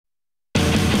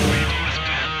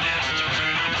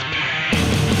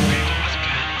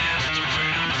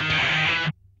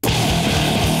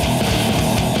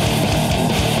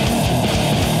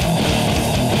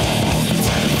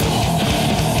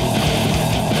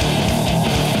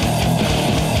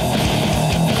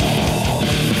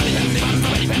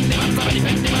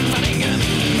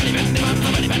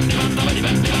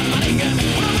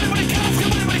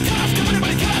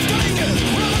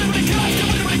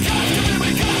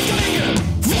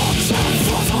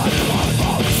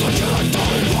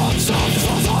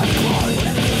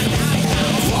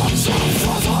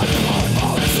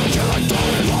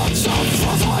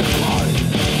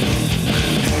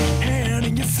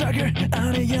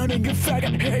nigga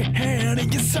fucker, hey, hey,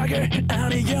 nigga sucker,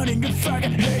 nigga fucker,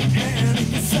 hey, hey,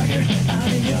 nigga sucker,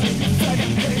 nigga fucker,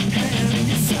 hey, hey,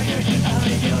 nigga sucker,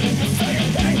 nigga fucker.